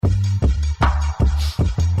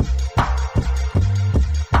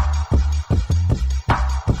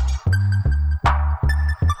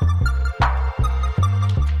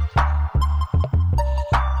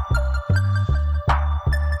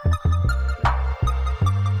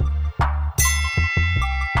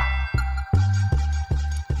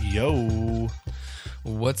Yo,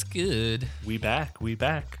 What's good? we back.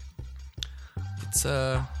 It's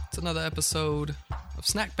another episode of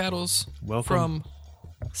Snack Battles Welcome. from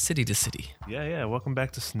city to city. Yeah. Welcome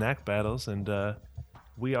back to Snack Battles, and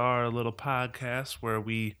we are a little podcast where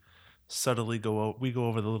we subtly go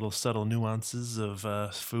over the little subtle nuances of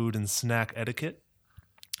food and snack etiquette.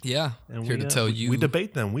 Yeah, And here to tell you. we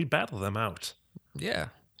debate them, we battle them out. Yeah,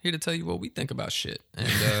 here to tell you what we think about shit,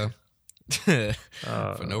 and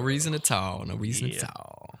for no reason at all. No reason yeah. at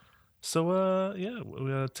all. So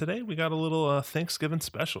today we got a little Thanksgiving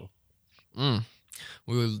special.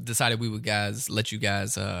 We decided we would let you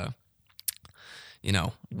guys,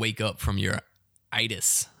 wake up from your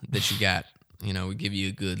itis that you got. We give you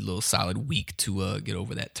a good little solid week to get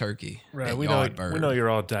over that turkey. Right, that we Yardbird. know you're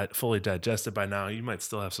all fully digested by now. You might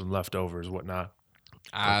still have some leftovers, whatnot.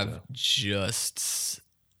 I've just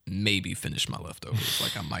maybe finished my leftovers.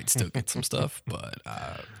 Like I might still get some stuff, but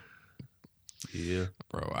Yeah.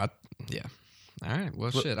 bro, yeah. All right. Well,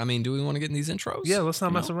 shit. I mean, do we want to get in these intros? Yeah, let's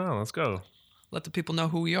not mess around. Let's go. Let the people know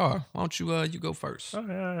who we are. Why don't you go first? All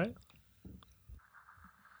right.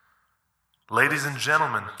 Ladies and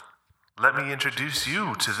gentlemen, let me introduce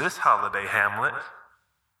you to this holiday hamlet.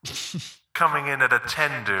 Coming in at a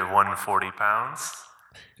tender 140 pounds,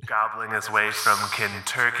 gobbling his way from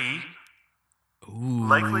Kentucky,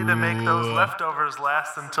 likely to make those leftovers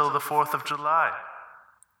last until the 4th of July.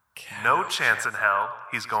 No chance in hell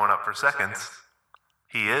he's going up for seconds.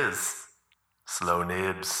 He is Slow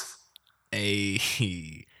Nibs.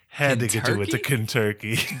 Hey, Had to get to it to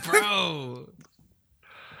Kentucky. bro.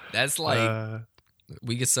 That's like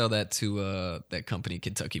we could sell that to that company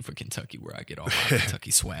Kentucky for Kentucky, where I get all my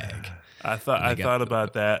Kentucky swag. I thought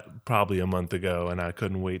about that probably a month ago, and I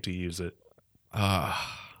couldn't wait to use it.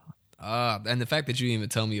 And the fact that you didn't even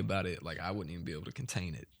tell me about it, like I wouldn't even be able to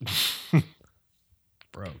contain it.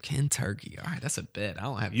 Bro, Kentucky. All right, that's a bet. I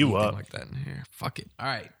don't have anything like that in here. Fuck it. All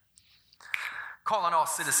right. Calling all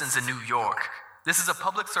citizens in New York. This is a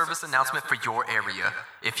public service announcement for your area.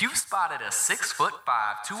 If you've spotted a 6'5",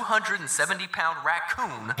 270-pound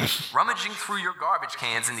raccoon rummaging through your garbage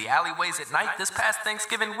cans in the alleyways at night this past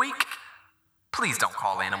Thanksgiving week, please don't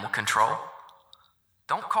call animal control.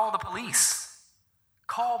 Don't call the police.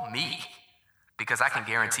 Call me. Because I can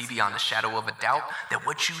guarantee beyond a shadow of a doubt that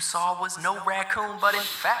what you saw was no raccoon, but in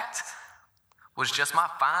fact was just my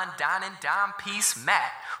fine dining dime piece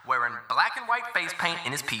Matt wearing black and white face paint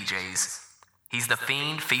in his PJs. He's the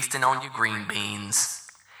fiend feasting on your green beans.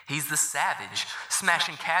 He's the savage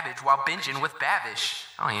smashing cabbage while binging with Babish.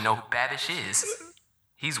 I don't even know who Babish is.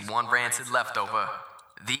 He's one rancid leftover.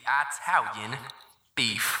 The Italian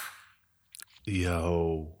beef.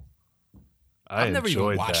 Yo. I've never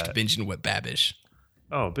even watched that. Binging with Babish.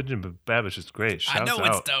 Oh, Binging with Babish is great. Shouts I know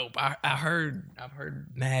out. it's dope. I've heard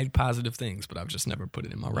mad positive things, but I've just never put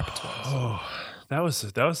it in my repertoire. So. Oh, that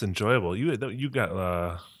was enjoyable. You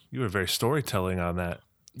were very storytelling on that.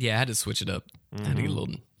 Yeah, I had to switch it up. I had to get a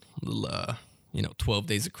little 12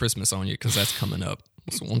 Days of Christmas on you because that's coming up.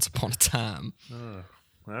 So once upon a time. All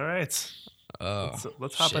right.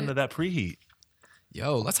 Let's hop into that preheat.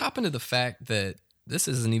 Yo, let's hop into the fact that this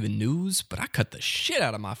isn't even news, but I cut the shit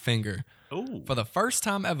out of my finger. Oh. For the first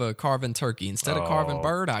time ever carving turkey. Instead of carving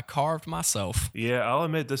bird, I carved myself. Yeah, I'll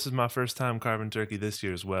admit this is my first time carving turkey this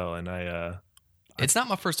year as well, and It's not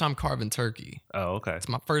my first time carving turkey. Oh, okay. It's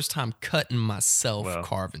my first time cutting myself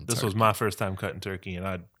carving turkey. This was my first time cutting turkey, and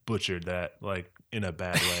I butchered that like in a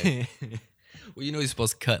bad way. Well, you're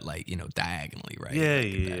supposed to cut diagonally, right?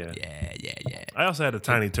 Yeah. I also had a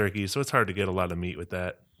tiny turkey, so it's hard to get a lot of meat with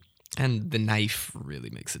that. And the knife really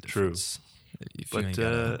makes a difference.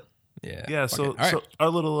 True. Yeah. So our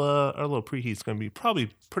little preheat's going to be probably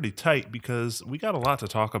pretty tight because we got a lot to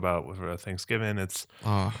talk about for Thanksgiving. It's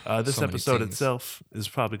this episode itself is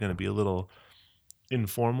probably going to be a little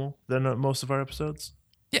informal than most of our episodes.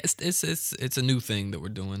 Yeah, it's a new thing that we're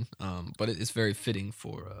doing, but it's very fitting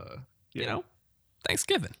for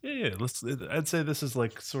Thanksgiving. Yeah. I'd say this is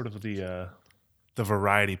like sort of the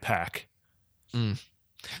variety pack.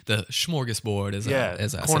 The smorgasbord, as I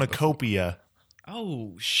said cornucopia.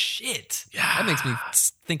 Oh shit! Yeah, that makes me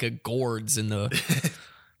think of gourds in the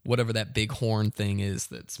whatever that big horn thing is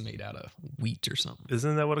that's made out of wheat or something.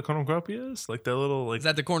 Isn't that what a cornucopia is? Like that little is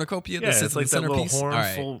that the cornucopia? Yeah, it's like that little horn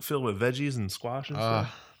right. filled with veggies and squash and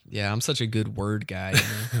stuff. Yeah, I'm such a good word guy.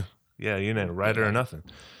 Yeah, you're not a writer or nothing.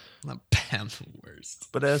 I'm the worst.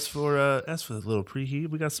 But as for the little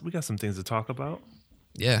preheat, we got some things to talk about.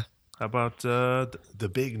 Yeah. How about the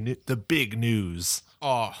big news?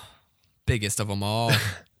 Oh, biggest of them all.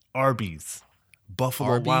 Arby's,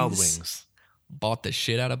 Buffalo Wild Wings. bought the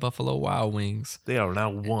shit out of Buffalo Wild Wings. They are now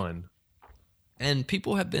one. And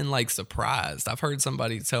people have been like surprised. I've heard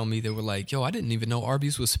somebody tell me, they were like, yo, I didn't even know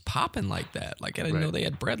Arby's was popping like that. Like, I didn't know they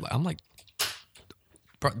had bread. I'm like,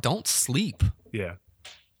 bro, don't sleep. Yeah.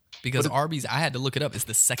 Because Arby's, I had to look it up, is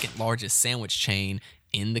the second largest sandwich chain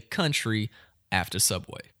in the country after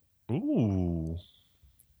Subway. Ooh.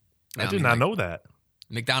 I did not know that.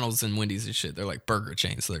 McDonald's and Wendy's and shit, they're like burger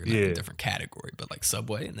chains, so they're in a different category. But like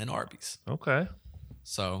Subway and then Arby's. Okay.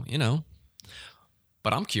 So, you know.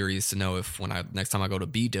 But I'm curious to know if next time I go to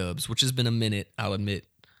B-Dubs, which has been a minute, I'll admit,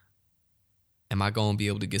 am I going to be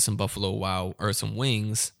able to get some Buffalo Wild or some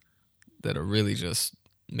wings that are really just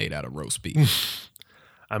made out of roast beef?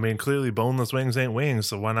 I mean, clearly boneless wings ain't wings,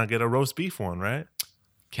 so why not get a roast beef one, right?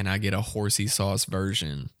 Can I get a horsey sauce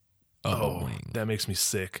version of a wing? That makes me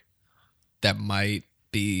sick. That might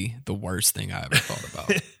be the worst thing I ever thought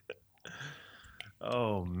about.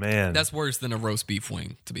 Oh, man. That's worse than a roast beef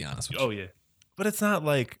wing, to be honest with you. Oh, yeah. But it's not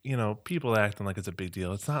like, people acting like it's a big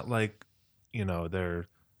deal. It's not like, their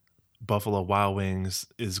Buffalo Wild Wings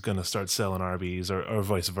is going to start selling Arby's or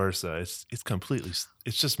vice versa. It's completely,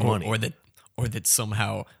 it's just money. Or that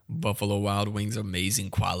somehow Buffalo Wild Wings' amazing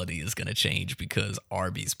quality is going to change because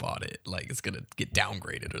Arby's bought it. Like, it's going to get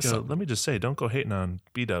downgraded or something. Let me just say, don't go hating on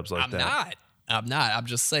B-Dubs like that. I'm not. I'm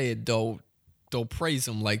just saying, don't praise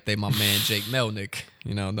them like they my man Jake Melnick.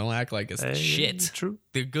 Don't act like it's shit. True.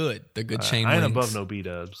 They're good. They're good chain wings. I ain't above no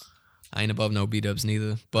B-Dubs. I ain't above no B-Dubs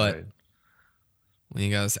neither. But when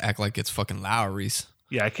you guys act like it's fucking Lowry's.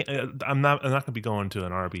 Yeah, I can't. I'm not going to be going to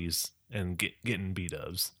an Arby's and getting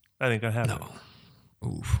B-Dubs. That ain't gonna happen. No.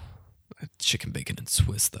 Oof. Chicken bacon and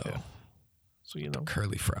Swiss though. Yeah. So the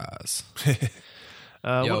curly fries.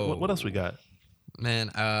 What else we got?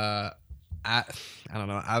 Man, I don't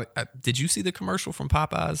know. I did you see the commercial from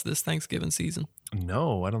Popeyes this Thanksgiving season?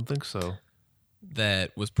 No, I don't think so.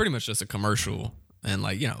 That was pretty much just a commercial, and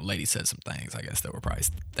lady said some things. I guess that were probably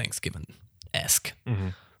Thanksgiving-esque. Mm-hmm.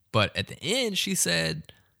 But at the end, she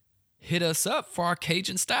said, "Hit us up for our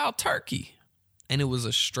Cajun style turkey." And it was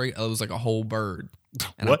it was like a whole bird.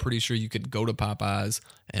 And I'm pretty sure you could go to Popeyes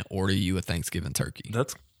and order you a Thanksgiving turkey.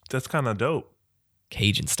 That's kind of dope.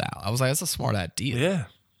 Cajun style. I was like, that's a smart idea. Yeah.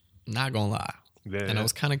 Not gonna lie. Yeah. And I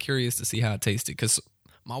was kind of curious to see how it tasted because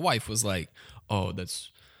my wife was like, oh,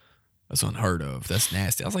 that's unheard of. That's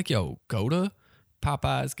nasty. I was like, yo, go to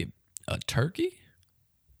Popeyes, get a turkey,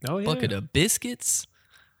 bucket of biscuits.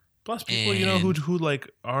 Plus people, who like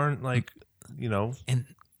aren't like, and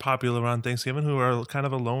popular on Thanksgiving, who are kind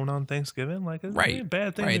of alone on Thanksgiving, like it's a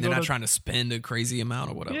bad thing. Right, they're not trying to spend a crazy amount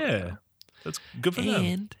or whatever. Yeah, that's good for them.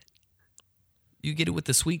 And you get it with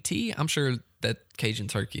the sweet tea. I'm sure that Cajun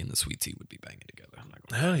turkey and the sweet tea would be banging together. I'm not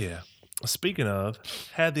gonna Hell yeah. Speaking of,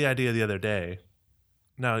 had the idea the other day.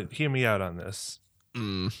 Now, hear me out on this.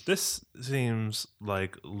 This seems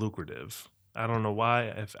like lucrative. I don't know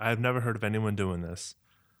why. I've never heard of anyone doing this.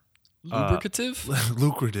 Lubricative?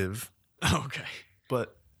 Lucrative. Okay.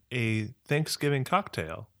 But a Thanksgiving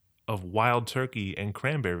cocktail of wild turkey and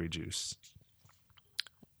cranberry juice.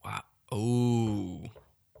 Wow. Ooh.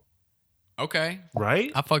 Okay.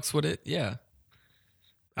 Right? I fucks with it. Yeah.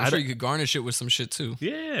 I'm sure you could garnish it with some shit too.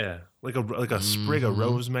 Yeah. Like a sprig of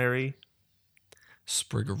rosemary.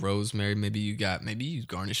 Sprig of rosemary. Maybe you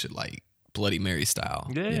garnish it like Bloody Mary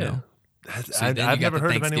style. Yeah. I've never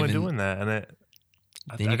heard of anyone doing that. And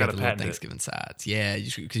then you got the little Thanksgiving sides. Yeah.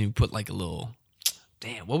 Because you put like a little...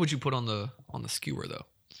 Damn, what would you put on the skewer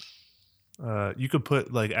though? You could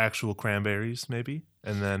put like actual cranberries, maybe,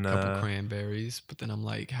 and then a couple cranberries. But then I'm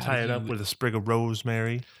like, tie it up with a sprig of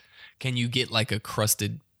rosemary. Can you get like a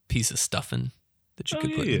crusted piece of stuffing that you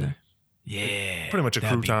could put in there? Yeah, pretty much a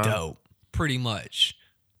crouton. Be dope, pretty much,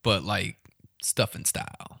 but like stuffing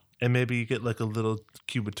style. And maybe you get like a little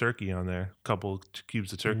cube of turkey on there, a couple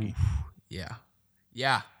cubes of turkey. Ooh,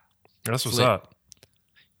 yeah. That's what's up.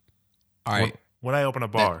 All right. When I open a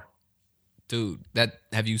bar.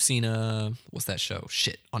 Have you seen what's that show?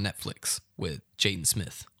 Shit, on Netflix with Jaden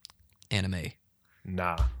Smith. Anime.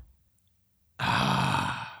 Nah.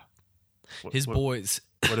 His boys.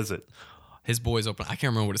 What is it? His boys open. I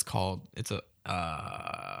can't remember what it's called. It's a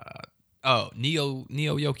Neo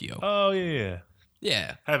Yokio. Oh yeah.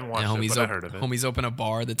 Yeah. I haven't watched it, but I heard of it. Homies open a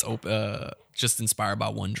bar that's just inspired by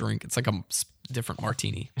one drink. It's like a different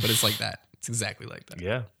martini, but it's like that. It's exactly like that.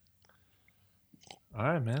 Yeah. All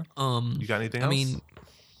right, man. You got anything else? I mean,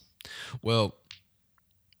 well,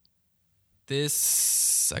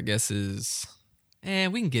 this I guess is,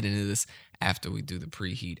 we can get into this after we do the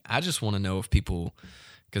preheat. I just want to know if people,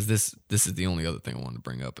 because this is the only other thing I wanted to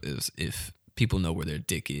bring up, is if people know where their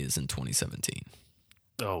dick is in 2017.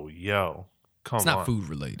 Oh, yo. Come It's not on. food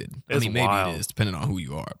related. I It's mean, maybe wild. it is, depending on who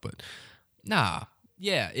you are. But nah,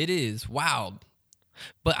 yeah, it is wild.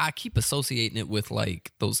 But I keep associating it with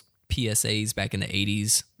like those PSAs back in the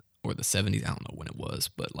 80s or the 70s. I don't know when it was,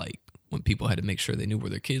 but like when people had to make sure they knew where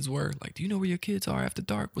their kids were. Like, do you know where your kids are after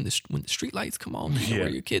dark when the street lights come on? Do you know Yeah.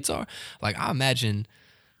 where your kids are? Like, I imagine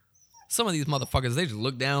some of these motherfuckers, they just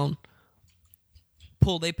look down,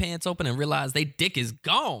 pull their pants open, and realize they dick is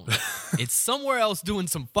gone. It's somewhere else doing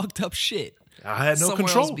some fucked up shit. I had no Somewhere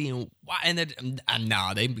control. else being and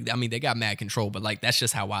they got mad control, but like that's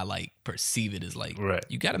just how I like perceive it. Is like Right.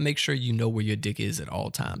 you got to make sure you know where your dick is at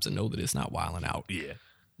all times and know that it's not wilding out. Yeah.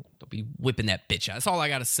 Don't be whipping that bitch out. That's all I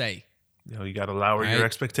gotta say. You got to lower your Right.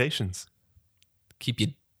 expectations. Keep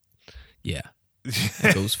your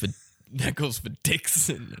that goes for dicks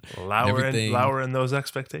and everything. Lowering those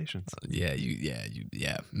expectations.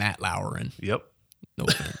 Matt Lowering. Yep. No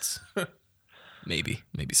offense. maybe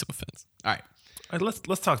some offense. All right, All right,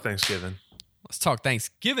 let's talk Thanksgiving. let's talk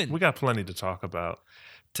Thanksgiving. We got plenty to talk about.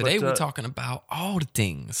 Today but, we're talking about all the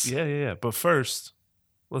things. Yeah. But first,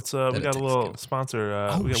 let's we got a little Thanksgiving. sponsor.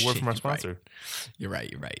 Oh, We got word shit, from our you're sponsor. You're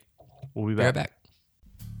right. We'll be Be right back.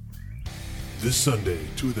 back. This Sunday,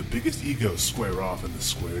 two of the biggest egos square off in the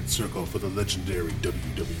squared circle for the legendary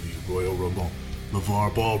WWE Royal Rumble.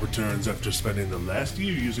 LeVar Ball returns after spending the last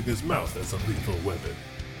year using his mouth as a lethal weapon.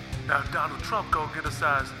 Now Donald Trump gonna get a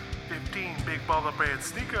size 15 big baller brand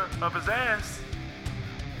sneaker up his ass.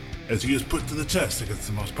 As he is put to the test against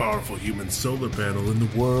the most powerful human solar panel in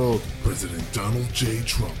the world, President Donald J.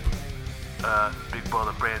 Trump. Big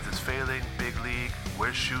baller brands is failing. Big league.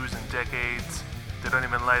 Wears shoes in decades. They don't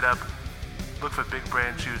even light up. Look for big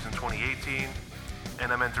brand shoes in 2018.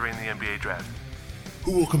 And I'm entering the NBA draft.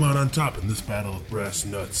 Who will come out on top in this battle of brass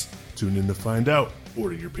nuts? Tune in to find out.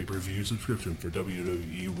 Order your pay-per-view subscription for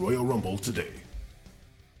WWE Royal Rumble today.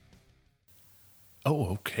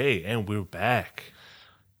 Oh, okay, and we're back.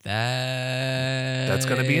 That's That's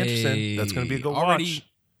gonna be interesting. That's gonna be a good watch.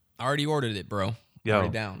 Already ordered it, bro. Yo.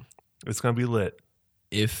 Already down. It's gonna be lit.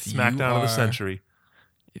 If Smackdown of the century.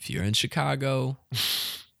 If you're in Chicago,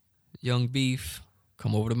 Young Beef,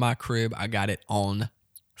 come over to my crib. I got it on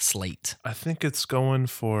slate. I think it's going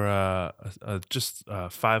for just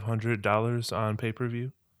 $500 on pay per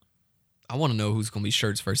view. I want to know who's gonna be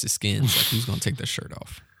shirts versus skins. Like who's gonna take their shirt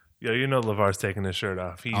off? Yo, you know LeVar's taking his shirt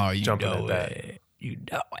off. He's You jumping know at that. it. You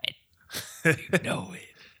know it. You know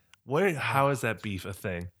it. How is that beef a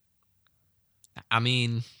thing? I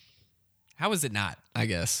mean, how is it not? I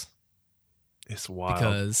guess It's wild.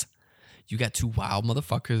 because you got two wild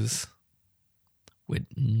motherfuckers with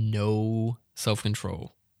no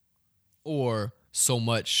self-control or so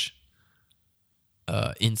much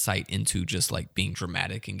insight into just like being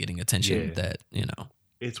dramatic and getting attention Yeah. that, you know.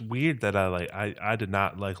 It's weird that I did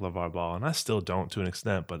not like LeVar Ball, and I still don't to an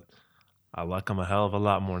extent, but I like him a hell of a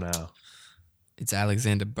lot more now. It's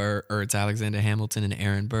Alexander Burr or it's Alexander Hamilton and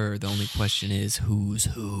Aaron Burr. The only question is who's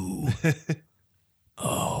who.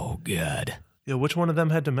 Oh God. Yo, which one of them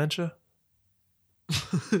had dementia?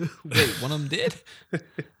 Wait, one of them did?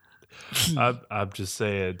 I'm just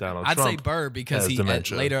saying Donald I'd Trump. say Burr because has he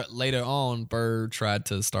dementia. later on Burr tried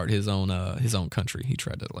to start his own country. He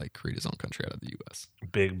tried to like create his own country out of the US.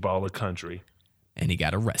 Big ball of country. And he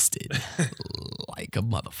got arrested like a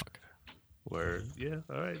motherfucker. Where yeah,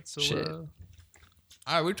 all right. So Shit.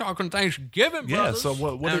 All right, we're talking Thanksgiving, yeah. brothers. So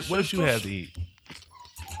what Now, did you have to eat?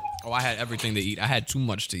 Oh, I had everything to eat. I had too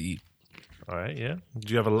much to eat. All right, yeah. Did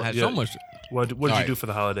you have a I had yeah, so much. What did you All right. do for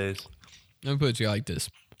the holidays? Let me put it to you like this.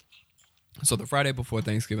 So the Friday before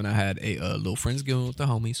Thanksgiving, I had a little Friendsgiving with the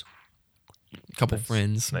homies. A couple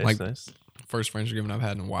friends. Nice, like nice. first Friendsgiving I've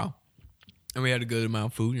had in a while. And we had a good amount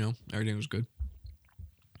of food, you know. Everything was good.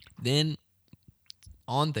 Then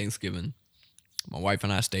on Thanksgiving, my wife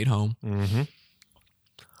and I stayed home. Mm-hmm.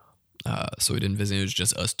 So we didn't visit. It was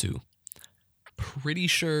just us two. Pretty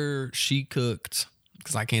sure she cooked,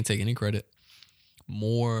 because I can't take any credit,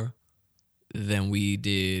 more than we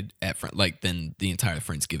did than the entire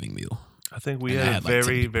Friendsgiving meal. I think we And I had a had, like, 10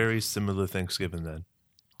 very, people. very similar Thanksgiving then.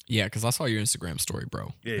 Yeah, because I saw your Instagram story,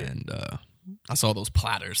 bro. Yeah. And I saw those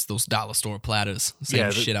platters, those dollar store platters. Same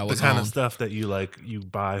the, shit I was the kind on. of stuff that you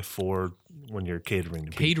buy for when you're catering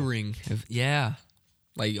to people. Catering. Yeah.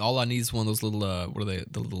 Like all I need is one of those little, what are they?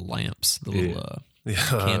 The little lamps. The little, Yeah,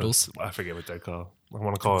 candles. I forget what they're called. I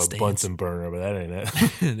want to call it a Stands. Bunsen burner, but that ain't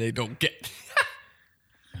it. they don't get.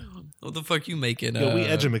 What the fuck you making? Yo, we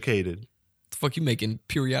edumacated. The fuck you making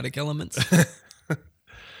periodic elements?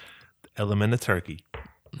 Element of turkey.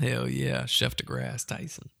 Hell yeah, Chef DeGrasse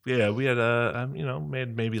Tyson. Yeah, we had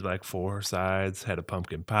made maybe like 4 sides. Had a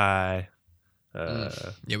pumpkin pie,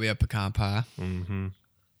 Yeah, we have pecan pie. Mm-hmm.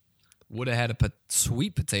 Would have had a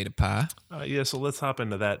sweet potato pie. Yeah, so let's hop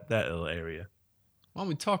into that little area. Why don't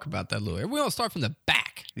we talk about that little area? We're going to start from the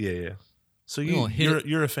back. Yeah. So We gonna hit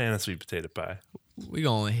you're a fan of sweet potato pie. We're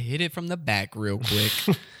going to hit it from the back real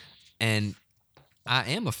quick. And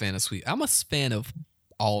I am a fan of sweet. I'm a fan of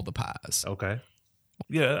all the pies. Okay.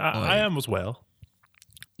 Yeah, I am as well.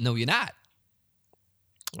 No, you're not.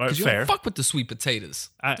 All right, You fair. don't fuck with the sweet potatoes.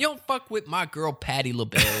 You don't fuck with my girl Patty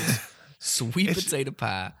LaBelle's sweet potato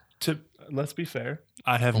pie. Let's be fair.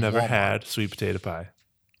 I have From never Walmart. had sweet potato pie,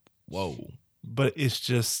 Whoa. but it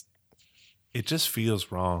just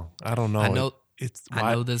feels wrong. I don't know. I know. Why?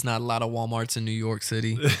 I know there's not a lot of Walmarts in New York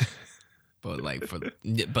City, but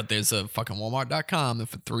but there's a fucking Walmart.com, and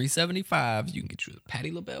for $3.75 you can get you a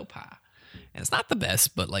Patty LaBelle pie, and it's not the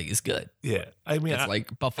best, but like it's good. Yeah, I mean, It's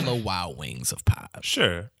like Buffalo Wild Wings of pies.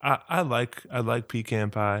 sure. I like pecan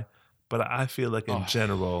pie, but I feel like in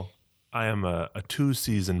general, I am a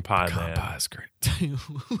 2-season pie man. Pie is great.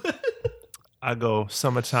 I go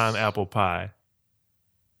summertime apple pie,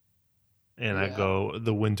 and I go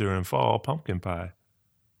the winter and fall pumpkin pie.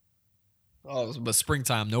 Oh, but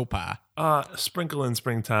springtime no pie. Sprinkle in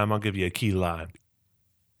springtime, I'll give you a key lime.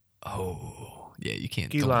 Oh, yeah, you can't.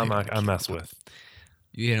 Key don't lime, hit on I mess with.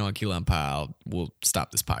 You hit on key lime pie, we'll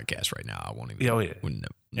stop this podcast right now. I won't even. Yeah, oh yeah. We'll And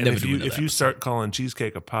never if do you another if you episode. start calling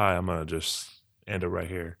cheesecake a pie, I'm gonna just end it right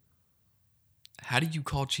here. How do you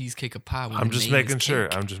call cheesecake a pie? When I'm the just name is making sure.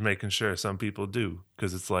 cake? I'm just making sure. Some people do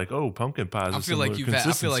because it's like, oh, pumpkin pies. I a feel like similar I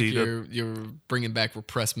feel like consistency to- you're bringing back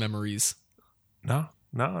repressed memories. No.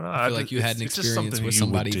 I feel like you had an it's just experience something with you would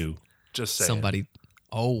somebody. do. Just saying. Somebody.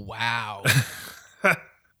 Oh wow.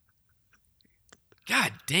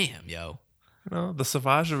 God damn, yo. No, the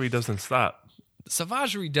savagery doesn't stop.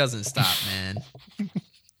 Savagery doesn't stop, man.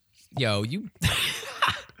 Yo, you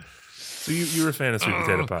So you're a fan of sweet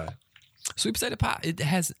potato pie? sweet potato pie. It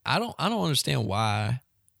has. I don't understand why.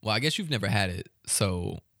 Well, I guess you've never had it.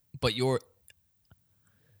 So, but your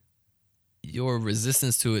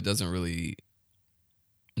resistance to it doesn't really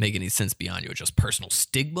make any sense beyond your just personal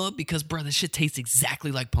stigma. Because, bro, this shit tastes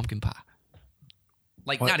exactly like pumpkin pie.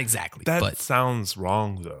 Like What? not exactly, That but sounds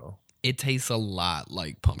wrong though. it tastes a lot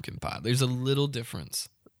like pumpkin pie. There's a little difference.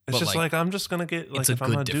 It's But, just like, like I'm just gonna get like it's a if I'm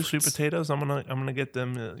good gonna do sweet difference. potatoes, I'm gonna get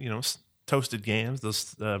them toasted yams,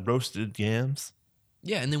 those roasted yams.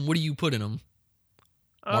 Yeah, and then what do you put in them?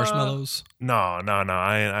 Marshmallows. No. I'm not. All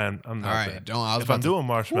right, that. don't. I was If about I'm to- doing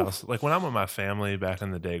marshmallows, like when I'm with my family back in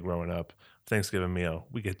the day growing up, Thanksgiving meal,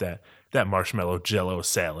 we get that marshmallow Jello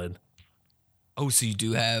salad. Oh, so you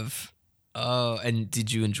do have. And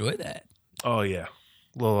did you enjoy that? Oh yeah,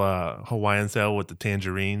 little Hawaiian salad with the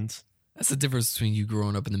tangerines. That's the difference between you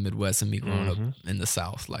growing up in the Midwest and me growing Mm-hmm. up in the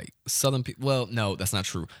South. Like Southern people. Well, no, that's not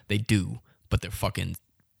true. They do, but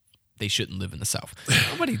they shouldn't live in the South.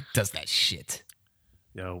 Nobody does that shit.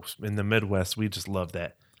 In the Midwest, we just love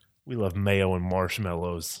that. We love mayo and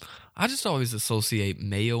marshmallows. I just always associate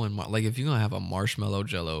mayo and like if you're gonna have a marshmallow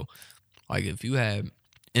Jello, like if you have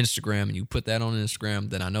Instagram and you put that on Instagram,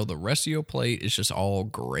 then I know the rest of your plate is just all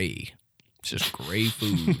gray. It's just gray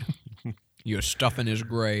food. Your stuffing is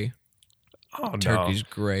gray. Oh Turkey's no.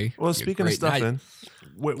 gray. Well, Your speaking of great night- stuffing,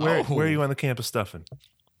 where are you on the camp of stuffing?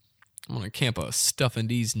 I'm on a camp of stuffing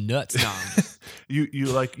these nuts. Nah, You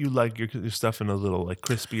like your stuffing a little like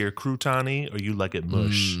crispier croutony, or you like it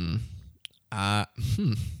mush?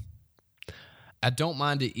 I don't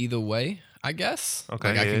mind it either way, I guess. Okay,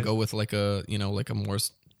 Like I yeah. can go with like a more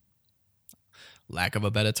lack of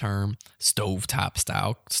a better term, stovetop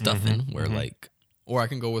style stuffing where like or I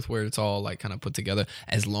can go with where it's all like kind of put together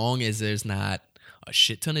as long as there's not a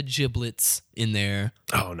shit ton of giblets in there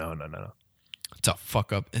Oh no. to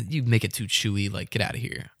fuck up. You make it too chewy, like get out of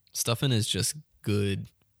here. Stuffing is just good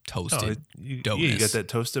toasted. You dopeness. got that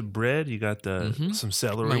toasted bread. You got the some I'm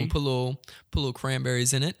celery. gonna put little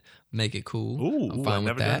cranberries in it, make it cool. Ooh, I'm fine I've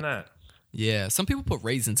with never done that. Yeah, some people put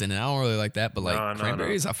raisins in it. I don't really like that, but like No, no,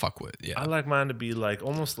 cranberries, I fuck with. Yeah, I like mine to be like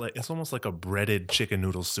almost like a breaded chicken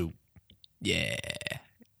noodle soup. yeah.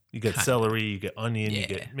 You get celery, you get onion, you Yeah.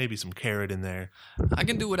 get maybe some carrot in there. I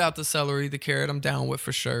can do without the celery, the carrot. I'm down with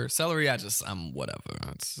for sure. Celery, I'm whatever.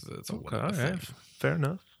 It's a whatever all thing. right, fair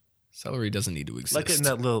enough. Celery doesn't need to exist. Like getting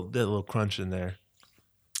that little crunch in there.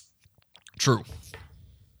 True.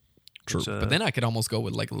 Which, But then I could almost go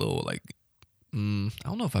with like a little like. I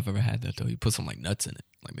don't know if I've ever had that though. You put some like nuts in it,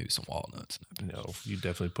 like maybe some walnuts. No, you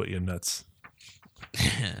definitely put your nuts.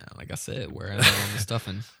 Like I said, where I'm on the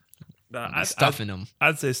stuffing, stuffing them.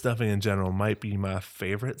 I'd say stuffing in general might be my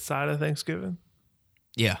favorite side of Thanksgiving.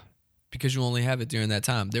 Yeah, because you only have it during that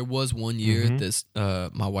time. There was one year this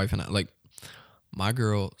my wife and I like my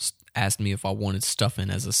girl asked me if I wanted stuffing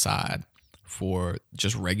as a side for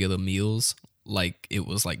just regular meals, like it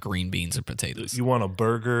was like green beans and potatoes. You want a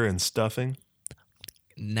burger and stuffing?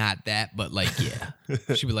 Not that, but like, yeah.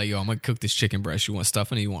 She'd be like, yo, I'm going to cook this chicken breast. You want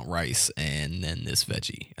stuffing or you want rice? And then this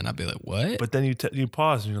veggie. And I'd be like, what? But then you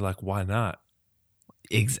pause and you're like, why not?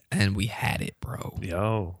 And we had it, bro.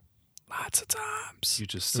 Yo, Lots of times. you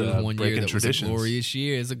just There was one year breaking that was a traditions. glorious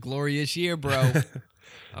year. It's a glorious year, bro. I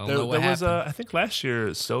don't know what there was happened. I think last year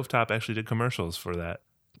Stovetop actually did commercials for that.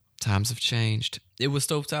 Times have changed. It was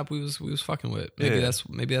Stovetop we was fucking with. Maybe Yeah.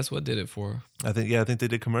 that's what did it for. I think they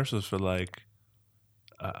did commercials for like.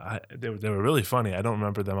 They were really funny. I don't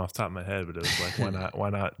remember them off the top of my head, but it was like, why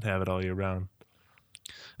not have it all year round?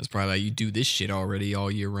 It's probably like you do this shit already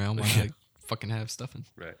all year round. Why not fucking have stuffing?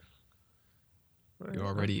 Right. You're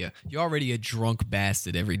already a drunk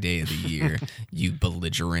bastard every day of the year. You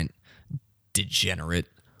belligerent degenerate.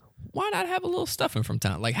 Why not have a little stuffing from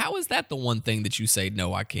time? Like, how is that the one thing that you say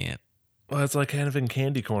no, I can't? Well, it's like having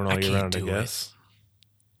candy corn all I year can't round, I do guess.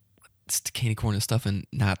 It's the candy corn and stuffing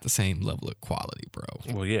not the same level of quality, bro.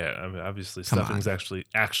 Well, yeah. I mean, obviously, Come stuffing's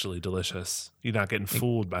actually delicious. You're not getting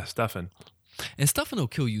fooled by stuffing. And stuffing will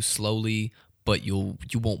kill you slowly, but you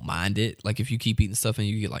won't mind it. Like if you keep eating stuffing,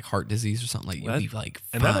 you get like heart disease or something. Like you'll be like,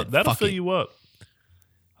 And fine, that'll fuck fill it. you up.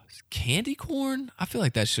 Candy corn? I feel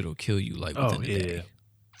like that shit will kill you like within a day. Yeah.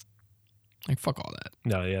 Like fuck all that.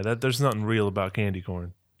 No, yeah. There's nothing real about candy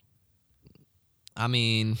corn. I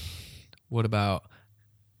mean, what about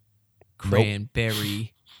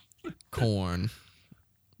cranberry corn?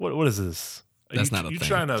 What is this? That's not a you thing.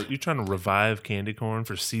 You trying to revive candy corn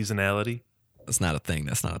for seasonality? That's not a thing.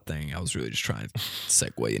 That's not a thing. I was really just trying to segue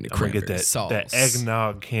into I'm gonna cranberry get sauce. that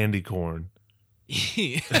eggnog candy corn.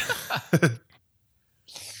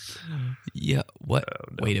 Yeah. What? Oh,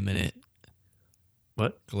 no. Wait a minute.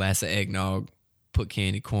 What? Glass of eggnog. Put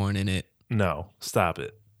candy corn in it. No, stop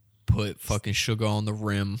it. Put fucking sugar on the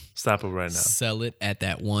rim. Stop it right now. Sell it at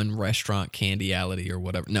that one restaurant, Candyality or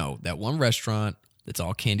whatever. No, that one restaurant that's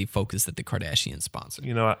all candy focused that the Kardashians sponsor.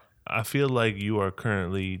 You know, I feel like you are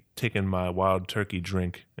currently taking my wild turkey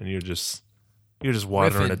drink and you're just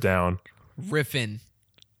watering Riffing. it down. Riffin.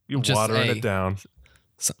 You're Just watering a- it down.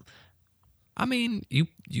 So, I mean, you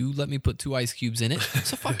let me put 2 ice cubes in it,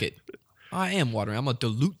 so fuck it. I am watering. I'm a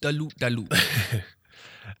dilute.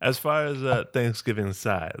 As far as Thanksgiving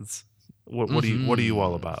sides, what are you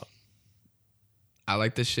all about? I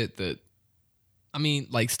like the shit that. I mean,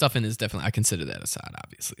 like stuffing is definitely. I consider that a side,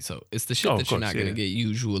 obviously. So it's the shit Oh, of that you're course, not gonna yeah. get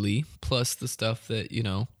usually, plus the stuff that you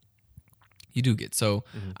do get. So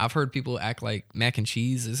I've heard people act like mac and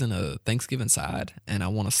cheese isn't a Thanksgiving side, and I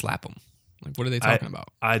want to slap them. Like, what are they talking about?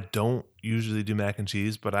 I don't usually do mac and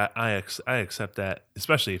cheese, but I accept that,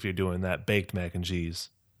 especially if you're doing that baked mac and cheese.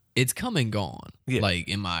 It's come and gone. Yeah. Like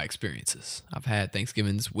in my experiences, I've had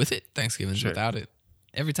Thanksgivings with it, Thanksgivings Sure. without it.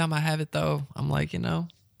 Every time I have it though, I'm like,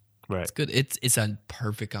 Right. it's good. It's a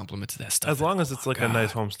perfect compliment to that stuff. As long as it's like a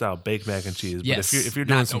nice home style baked mac and cheese. Yes, But if you're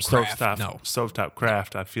doing not some no craft, stovetop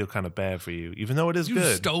craft, I feel kind of bad for you, even though it is you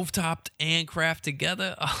good. stovetopped and craft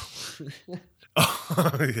together.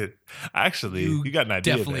 Oh, actually, you got an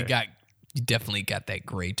idea definitely there. you definitely got that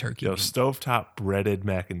gray turkey. Yo, meat. stovetop breaded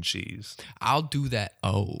mac and cheese. I'll do that.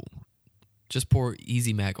 Oh, just pour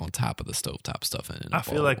Easy Mac on top of the stovetop stuff in. I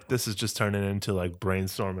feel like this is just turning into like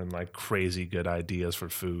brainstorming like crazy good ideas for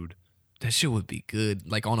food. that shit would be good.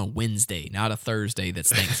 Like on a Wednesday, not a Thursday.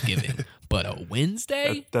 That's Thanksgiving, but a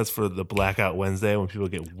Wednesday. That's for the Blackout Wednesday when people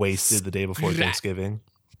get wasted the day before Scrap. Thanksgiving.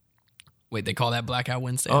 Wait, they call that Blackout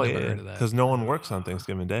Wednesday? Oh I never yeah, heard of that. because no one works on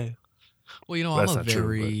Thanksgiving Day. Well, Well, I'm that's a not true,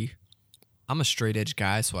 very, I'm a straight edge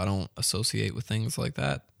guy, so I don't associate with things like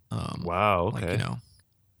that. Wow. Okay. Like,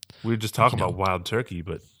 We were just talking you know. about wild turkey,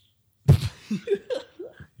 but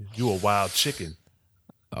you a wild chicken.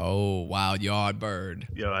 oh, wild yard bird.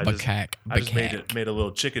 Yo, I Macaque. just made a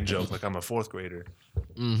little chicken joke like I'm a fourth grader.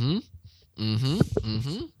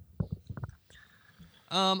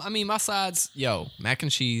 I mean, my sides, mac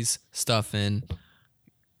and cheese, stuffing.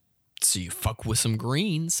 So you fuck with some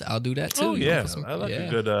greens, I'll do that too. Oh You yeah, know, some- I like yeah. a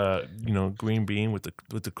good green bean with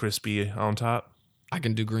the crispy on top. I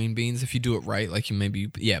can do green beans if you do it right. Like you maybe,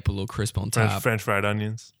 put a little crisp on top. French fried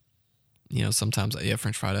onions. Sometimes,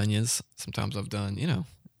 French fried onions. Sometimes I've done,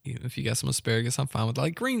 if you got some asparagus, I'm fine with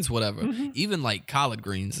like greens, whatever. Even like collard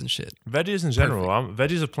greens and shit. Veggies in general.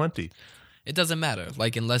 Veggies are plenty. It doesn't matter.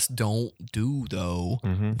 Like, unless don't do though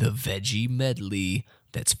the veggie medley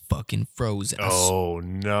that's fucking frozen. Oh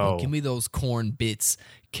no! Give me those corn bits,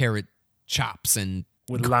 carrot chops, and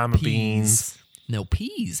With lima peas. beans. No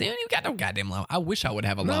peas. They don't even got no goddamn lima. I wish I would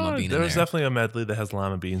have a lima bean in There's there. definitely a medley that has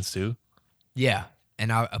lima beans too. Yeah,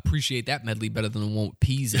 and I appreciate that medley better than the one with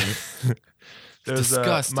peas in it. There's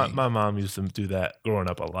disgusting. my mom used to do that growing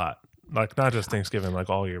up a lot. Like not just Thanksgiving, like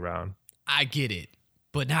all year round. I get it,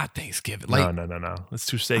 but not Thanksgiving. Like, No. It's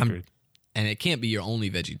too sacred. and it can't be your only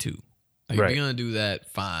veggie too. Like, Right. if you're gonna do that,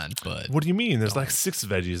 fine. But What do you mean? There's like 6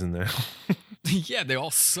 veggies in there. yeah, they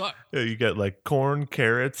all suck. Yeah, you got like corn,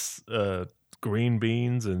 carrots, green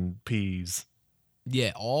beans, and peas.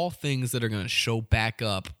 Yeah, all things that are gonna show back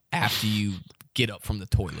up after you get up from the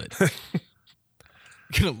toilet.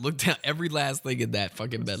 Gonna look down. Every last thing in that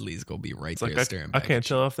fucking medley is gonna be right It's there like staring I back. can't at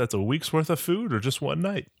you. tell if that's a week's worth of food or just one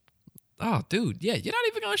night. Oh, dude, yeah, you're not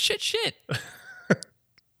even gonna shit.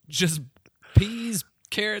 Just peas,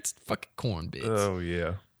 carrots, fucking corn bits. Oh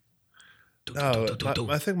yeah. Do, No, do, do, do,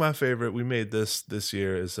 do. I think my favorite we made this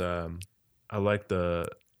year is I like the.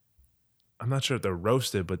 I'm not sure if they're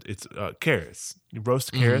roasted, but it's carrots. You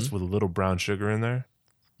roast carrots with a little brown sugar in there.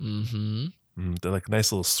 Mm-hmm. They're like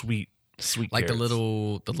nice little sweet Like carrots. the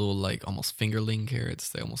little like almost fingerling carrots.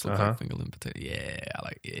 They almost look Uh-huh. like fingerling potato. Yeah, I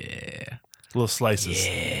like little slices.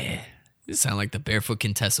 Yeah. You sound like the barefoot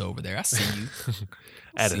Contessa over there. I see you.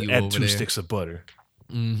 Add See you add over 2 there. sticks of butter.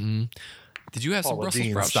 Mm-hmm. Did you have some Paula Brussels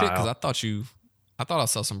Deen sprout shit? Because style. I thought I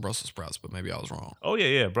saw some Brussels sprouts, but maybe I was wrong. Oh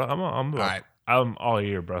yeah, bro. right. I'm all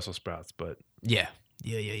year Brussels sprouts, but Yeah.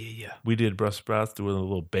 we did Brussels sprouts with a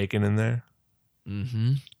little bacon in there.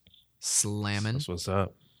 Mm-hmm. Slamming. That's what's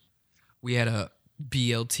up. We had a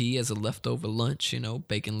BLT as a leftover lunch,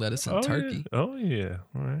 bacon, lettuce, and turkey. Yeah. Oh yeah.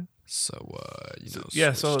 All right. So,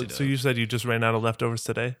 Yeah. switched it So up. you said you just ran out of leftovers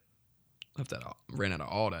today? Ran out of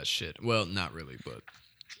all that shit. Well, not really, but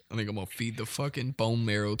I think I'm gonna feed the fucking bone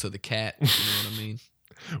marrow to the cat. You know what I mean?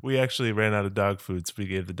 We actually ran out of dog food, so we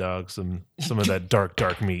gave the dog some of that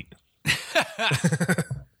dark meat.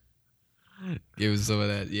 Give him some of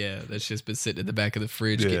that. Yeah, that's just been sitting in the back of the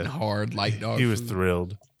fridge, Yeah. getting hard like dog He was food.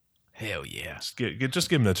 thrilled. Hell yeah, Just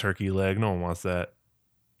give him the turkey leg. No one wants that.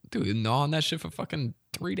 dude, gnawing that shit for fucking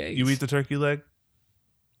 3 days. You eat the turkey leg?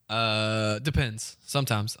 Depends.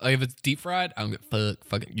 Sometimes, like, if it's deep fried, I don't get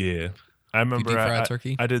fuck it. Yeah. I remember deep fried I,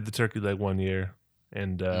 turkey? I did the turkey leg one year,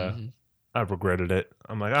 and Mhm. I regretted it.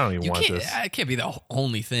 I'm like, I don't even You want can't. this. It can't be the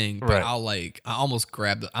only thing. But Right. I almost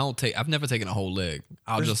grab the. I don't take. I've never taken a whole leg.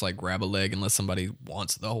 I'll There's- just like grab a leg unless somebody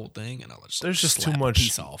wants the whole thing, and I'll just. There's just too slap a much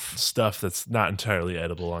piece off. stuff that's not entirely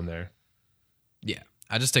edible on there. Yeah,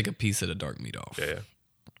 I just take a piece of the dark meat off. Yeah.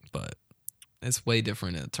 But it's way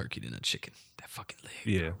different in a turkey than a chicken. That fucking leg.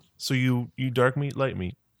 Yeah. So you dark meat, light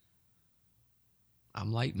meat.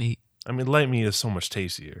 I'm light meat. I mean, light meat is so much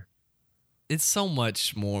tastier. It's so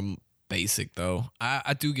much more basic though.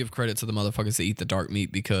 I do give credit to the motherfuckers that eat the dark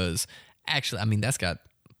meat because actually, I mean, that's got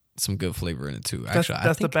some good flavor in it too. Actually,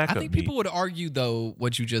 That's the I backup think meat. people would argue though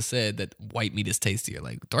what you just said that white meat is tastier.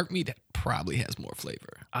 Like dark meat probably has more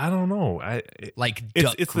flavor. I don't know. Like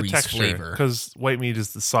duck It's the grease texture flavor. because white meat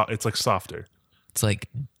is it's like softer. It's like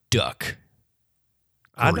duck.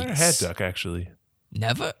 I've never had Grease. duck actually.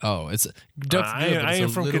 Never? Oh, it's duck's I good, but I it's am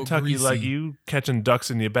a from little Kentucky, like greasy. you catching ducks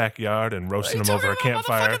in your backyard and roasting What them are you over a talking about,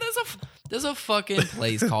 campfire. motherfucker? There's a fucking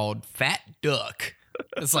place called Fat Duck.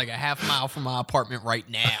 It's like a half mile from my apartment right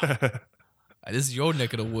now. This is your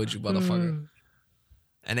neck of the woods, you motherfucker.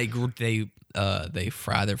 And they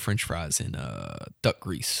fry their French fries in duck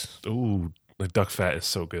grease. Ooh, the duck fat is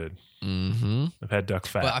so good. Mm-hmm. I've had duck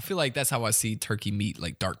fat. But I feel like that's how I see turkey meat,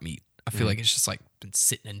 like dark meat. I feel like it's just like been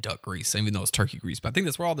sitting in duck grease, even though it's turkey grease. But I think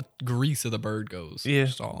that's where all the grease of the bird goes. Yeah.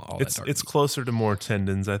 Just all it's that dark it's meat. closer to more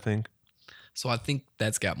tendons, I think. So I think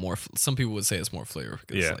that's got more. Some people would say it's more flavor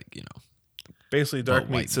because, Yeah. like, Basically, dark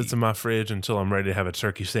white meat sits meat. in my fridge until I'm ready to have a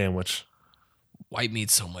turkey sandwich. white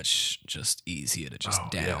meat's so much just easier to just Oh,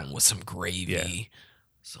 down yeah. with some gravy, Yeah.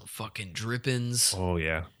 some fucking drippings. Oh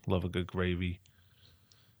yeah, love a good gravy.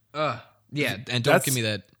 Yeah, and don't That's- give me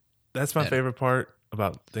that. That's my Yeah. favorite part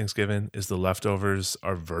about Thanksgiving is the leftovers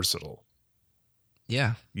are versatile.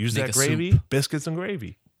 Yeah, Use Make that a gravy, soup. biscuits and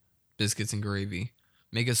gravy. biscuits and gravy.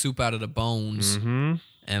 Make a soup out of the bones Mm-hmm.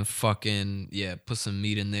 and fucking put some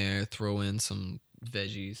meat in there. Throw in some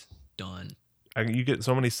veggies. Done. You get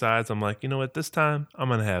so many sides. I'm like, you know what? This time I'm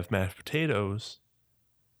gonna have mashed potatoes,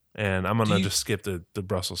 and I'm gonna you- just skip the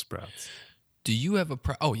Brussels sprouts. Do you have a?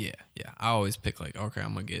 Oh yeah. I always pick like, okay,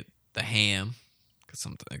 I'm gonna get the ham because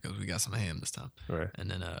we got some ham this time. Right. And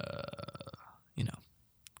then a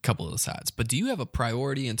couple of the sides. But do you have a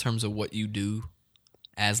priority in terms of what you do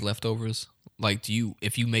as leftovers? Like,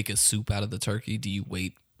 if you make a soup out of the turkey, do you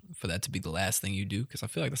wait for that to be the last thing you do? Because I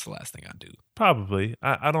feel like that's the last thing I do. Probably.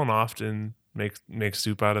 I don't often make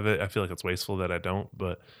soup out of it. I feel like it's wasteful that I don't.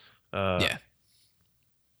 But Yeah.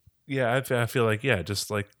 yeah, I feel like just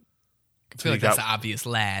like I feel he like that's got- the obvious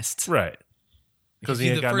last. Right. Because he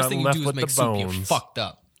If ain't the got first thing nothing you left do is with the make soup, you're bones. fucked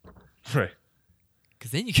up. Right.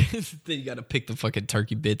 Because then you got to pick the fucking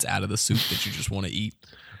turkey bits out of the soup that you just want to eat.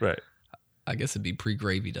 Right. I guess it'd be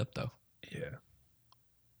pre-gravied up though. Yeah.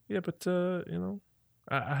 Yeah, but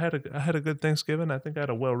I had a good Thanksgiving. I think I had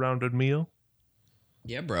a well-rounded meal.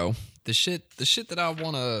 Yeah, bro. The shit that I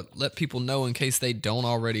want to let people know in case they don't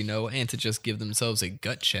already know, and to just give themselves a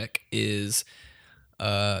gut check is,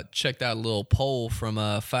 check that little poll from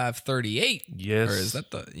 538. Yes. Or is that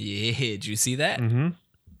the? Yeah. Did you see that?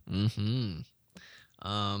 Mm-hmm.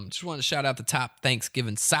 Just want to shout out the top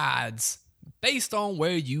Thanksgiving sides based on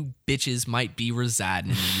where you bitches might be residing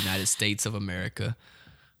in the United States of America.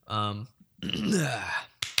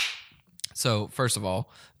 So first of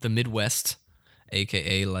all, the Midwest,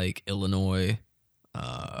 aka like Illinois,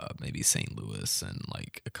 maybe St. Louis, and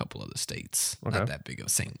like a couple other states. Okay. Not that big of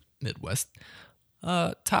St. Midwest.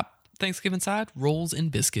 Top Thanksgiving side, rolls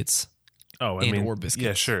and biscuits, Oh, I And mean, or biscuits.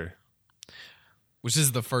 yeah, sure. which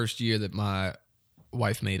is the first year that my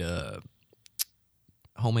wife made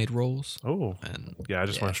homemade rolls. Oh, And yeah. I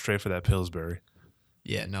just went straight for that Pillsbury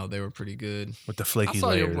yeah, no, they were pretty good. with the I flaky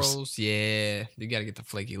saw your layers. rolls. Yeah, you got to get the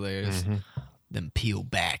flaky layers. Mhm. Them peel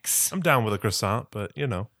backs. I'm down with a croissant, but we've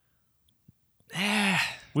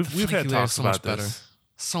flaky had layers talks so about much better. this.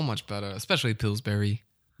 So much better, especially Pillsbury.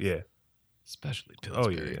 Yeah. Especially Oh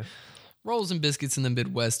Pillsbury. yeah. Rolls and biscuits in the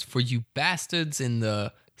Midwest for you bastards in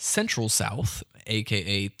the Central South,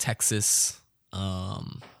 aka Texas,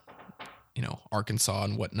 Arkansas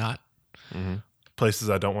and whatnot. Places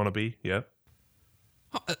I don't want to be. Yep.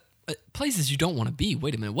 Places you don't want to be.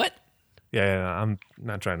 Wait a minute, what? Yeah, I'm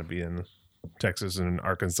not trying to be in Texas and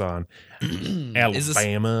Arkansas and Is this-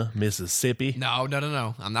 Alabama, Mississippi. No.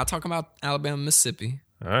 I'm not talking about Alabama, Mississippi.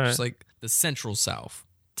 All right. Just like the Central South,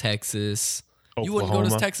 Texas. You wouldn't go to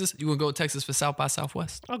Oklahoma. Texas? You wouldn't go to Texas for South by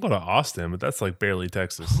Southwest? I'll go to Austin, but that's like barely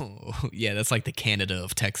Texas. Oh, yeah, that's like the Canada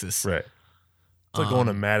of Texas. Right. It's like going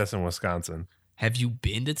to Madison, Wisconsin. Have you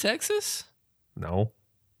been to Texas? No.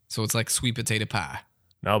 So it's like sweet potato pie.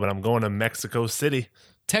 No, but I'm going to Mexico City.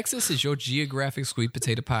 Texas is your geographic sweet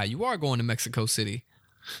potato pie. You are going to Mexico City.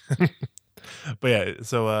 But yeah,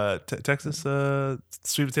 so Texas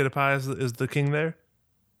sweet potato pie is the king there?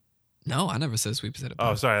 No, I never said sweet potato pie.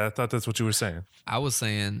 Oh, sorry. I thought that's what you were saying. I was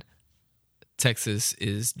saying Texas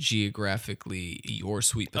is geographically your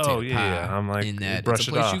sweet potato Oh, yeah, pie. yeah. I'm like, in that brush it's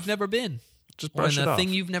a it place off. you've never been. Just Or brush in it a off. thing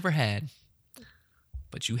you've never had.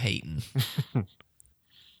 But you hating.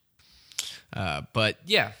 But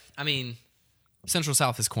yeah, I mean, Central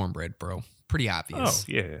South is cornbread, bro. Pretty Oh, obvious.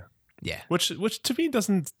 yeah. Yeah. Which to me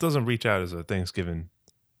doesn't reach out as a Thanksgiving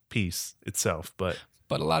piece itself, but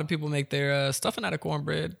But a lot of people make their stuffing out of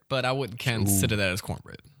cornbread, but I wouldn't consider that as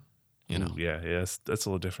cornbread. You know? ooh, yeah, that's a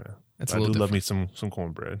little different. It's I a little do love me some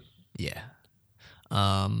cornbread. Yeah.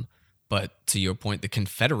 But to your point, the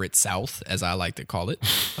Confederate South, as I like to call it,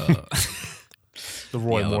 The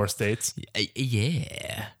Roy Yeah, Moore states.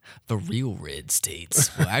 yeah, the real red states.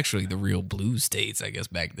 Well, actually, the real blue states, I guess,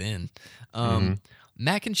 back then.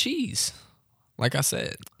 Mac and cheese, like I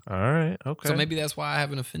said. All right, okay. So maybe that's why I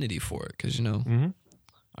have an affinity for it, because,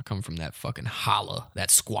 I come from that fucking holla, that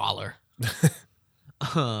squalor.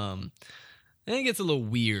 And it gets a little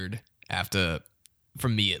weird after, for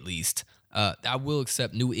me at least. I will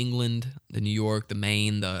accept New England, the New York, the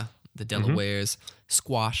Maine, the Delawares,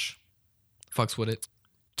 squash. Fucks with it.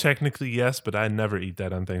 Technically, yes, but I never eat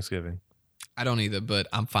that on Thanksgiving. I don't either, but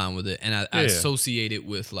I'm fine with it. And I Yeah. associate it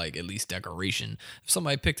with like at least decoration. If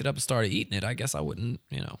somebody picked it up and started eating it, I guess I wouldn't,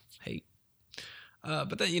 hate.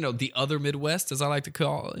 But then, the other Midwest, as I like to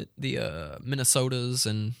call it, the Minnesotas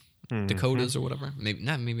and Dakotas or whatever. Maybe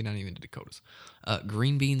not even the Dakotas.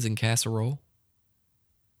 Green beans and casserole.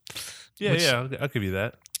 Yeah, Which- yeah, I'll give you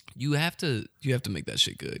that. You have to make that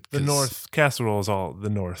shit good. The 'cause North casserole is all the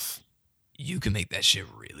North. You can make that shit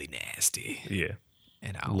really nasty. Yeah,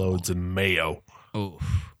 And I loads of mayo.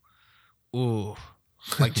 Ooh.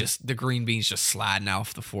 Like just the green beans just sliding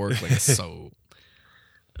off the fork like it's so.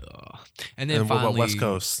 And then And what finally, about West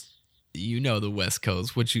Coast? the West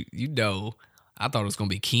Coast, which I thought it was gonna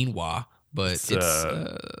be quinoa, but it's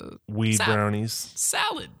Weed salad. brownies.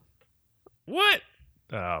 salad. What?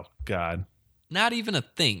 Oh God. Not even a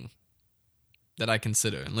thing that I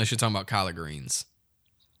consider, unless you're talking about collard greens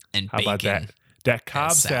and How bacon. about that? That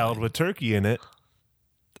Cobb salad. salad with turkey in it.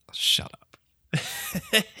 Shut up.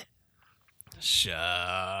 Shut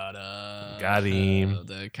up. Got him.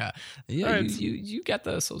 Yeah, All right. you got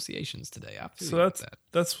the associations today. I feel So you with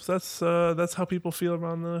that. that's how people feel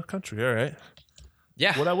around the country. All right.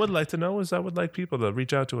 Yeah. What I would like to know is I would like people to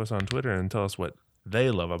reach out to us on Twitter and tell us what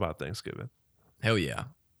they love about Thanksgiving. Hell yeah.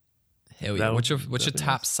 Hell That yeah. would- What's your that'd be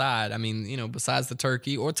top nice. side? I mean, besides the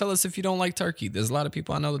turkey, or tell us if you don't like turkey. There's a lot of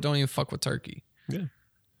people I know that don't even fuck with turkey. Yeah.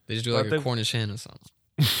 They just do Well, like I a think- Cornish hen or something.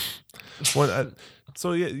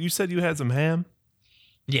 So yeah, you said you had some ham.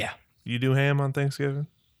 Yeah. You do ham on Thanksgiving?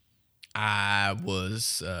 I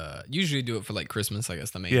was usually do it for like Christmas, I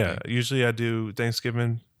guess the main Yeah. thing. Usually I do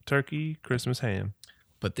Thanksgiving turkey, Christmas ham.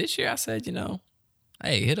 But this year I said,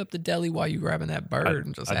 hey, hit up the deli while you grabbing that bird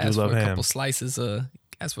and just I do ask for love a ham. couple slices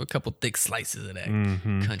ask for a couple thick slices of that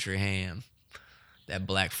Mhm. country ham. That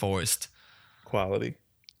Black Forest Quality.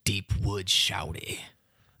 deep wood shouty.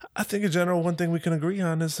 I think in general, one thing we can agree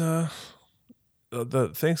on is the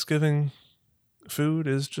Thanksgiving food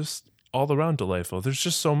is just all around delightful. There's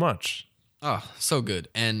just so much. Oh, so good.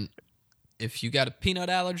 And if you got a peanut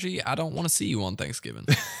allergy, I don't want to see you on Thanksgiving.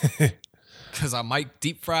 Because I might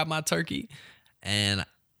deep fry my turkey and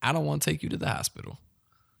I don't want to take you to the hospital.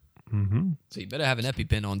 Mm-hmm. So you better have an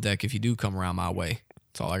EpiPen on deck if you do come around my way.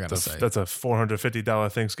 That's all I got to say. That's a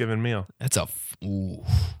 $450 Thanksgiving meal. That's ooh.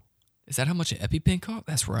 Is that how much an EpiPen cost?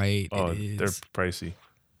 That's right. Oh, it is. they're pricey.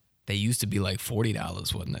 They used to be like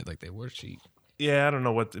 $40, wasn't it? Like they were cheap. Yeah, I don't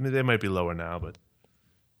know what. I mean, they might be lower now, but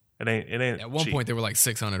it ain't. At one cheap. point, they were like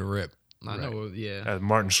 $600 a rip. I Right. know. Yeah.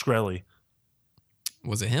 Martin Shkreli.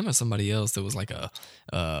 Was it him or somebody else that was like a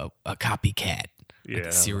copycat, Yeah, like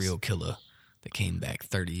a serial killer that came back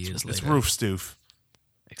 30 years It's later? Roof Stoof.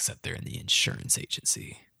 Except they're in the insurance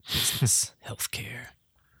agency, business, healthcare.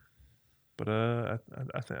 But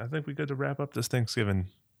I think we good to wrap up this Thanksgiving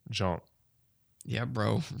jaunt. Yeah,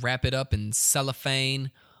 bro. Wrap it up in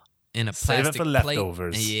cellophane in a Save it plastic for plate.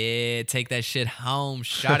 leftovers. Yeah, take that shit home,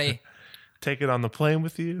 shawty. Take it on the plane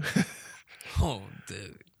with you. Oh,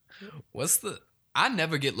 dude. I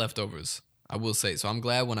never get leftovers, I will say. So I'm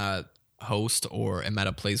glad when I host or am at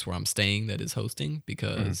a place where I'm staying that is hosting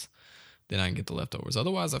because then I can get the leftovers.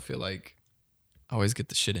 Otherwise, I feel like I always get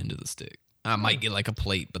the shit into the stick. I might get like a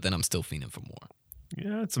plate, but then I'm still fiending for more.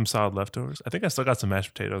 Yeah, I had some solid leftovers. I think I still got some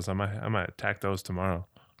mashed potatoes. I might attack those tomorrow.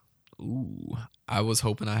 Ooh, I was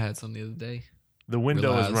hoping I had some the other day. The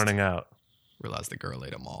window is Realized- running out. Realized the girl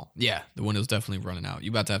ate them all. Yeah, the window's definitely running out.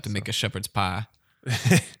 You about to have to make a shepherd's pie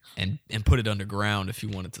and put it underground if you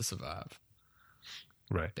want it to survive.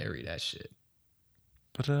 Right. Bury that shit.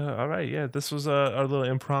 But all right, yeah. This was our little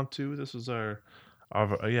impromptu. This was our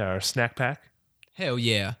snack pack Hell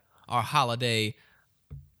yeah. Our holiday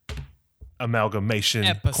amalgamation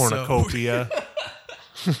Episode. cornucopia.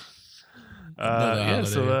 Another Yeah,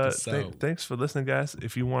 so holiday episode. thanks for listening, guys.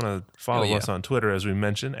 If you want to follow yeah. us on Twitter, as we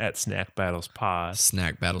mentioned, at Snack Battles Pod.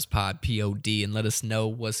 Snack Battles Pod, POD, and let us know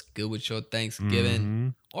what's good with your Thanksgiving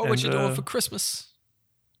Mhm. or what And, you're doing for Christmas.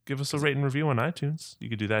 Give us a rate and review on iTunes. You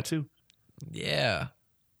could do that too. Yeah.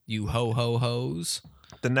 You ho-ho-hos.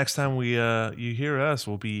 The next time you hear us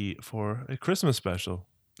will be for a Christmas special.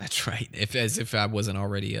 That's right. As if I wasn't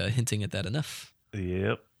already hinting at that enough.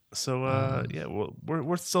 Yep. So yeah, well,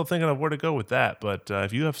 we're still thinking of where to go with that. But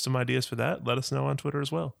if you have some ideas for that, let us know on Twitter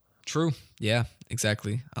as well. True. Yeah,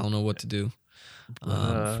 exactly. I don't know what to do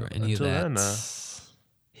for any of until that.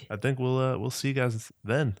 then, I think we'll see you guys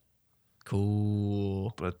then.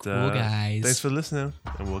 Cool. But Cool, guys. thanks for listening,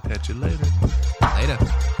 and we'll catch you later.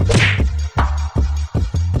 Later.